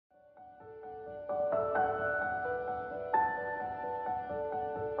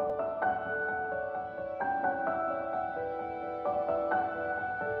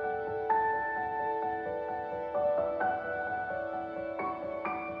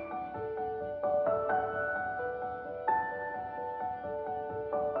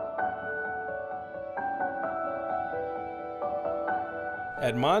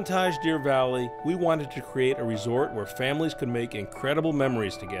At Montage Deer Valley, we wanted to create a resort where families could make incredible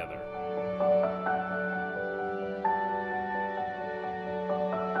memories together.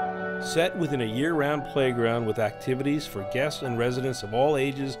 Set within a year-round playground with activities for guests and residents of all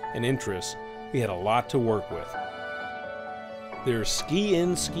ages and interests, we had a lot to work with. There's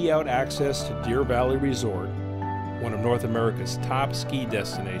ski-in, ski-out access to Deer Valley Resort, one of North America's top ski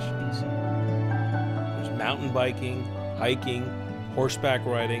destinations. There's mountain biking, hiking, horseback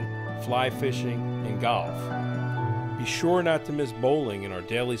riding, fly fishing, and golf. Be sure not to miss bowling in our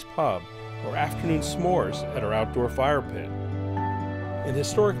Daly's Pub or afternoon s'mores at our outdoor fire pit. And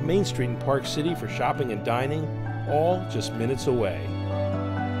historic Main Street in Park City for shopping and dining, all just minutes away.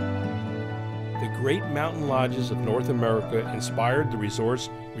 The great mountain lodges of North America inspired the resort's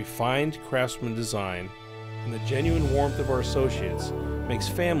refined craftsman design, and the genuine warmth of our associates makes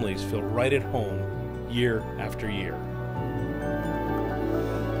families feel right at home year after year.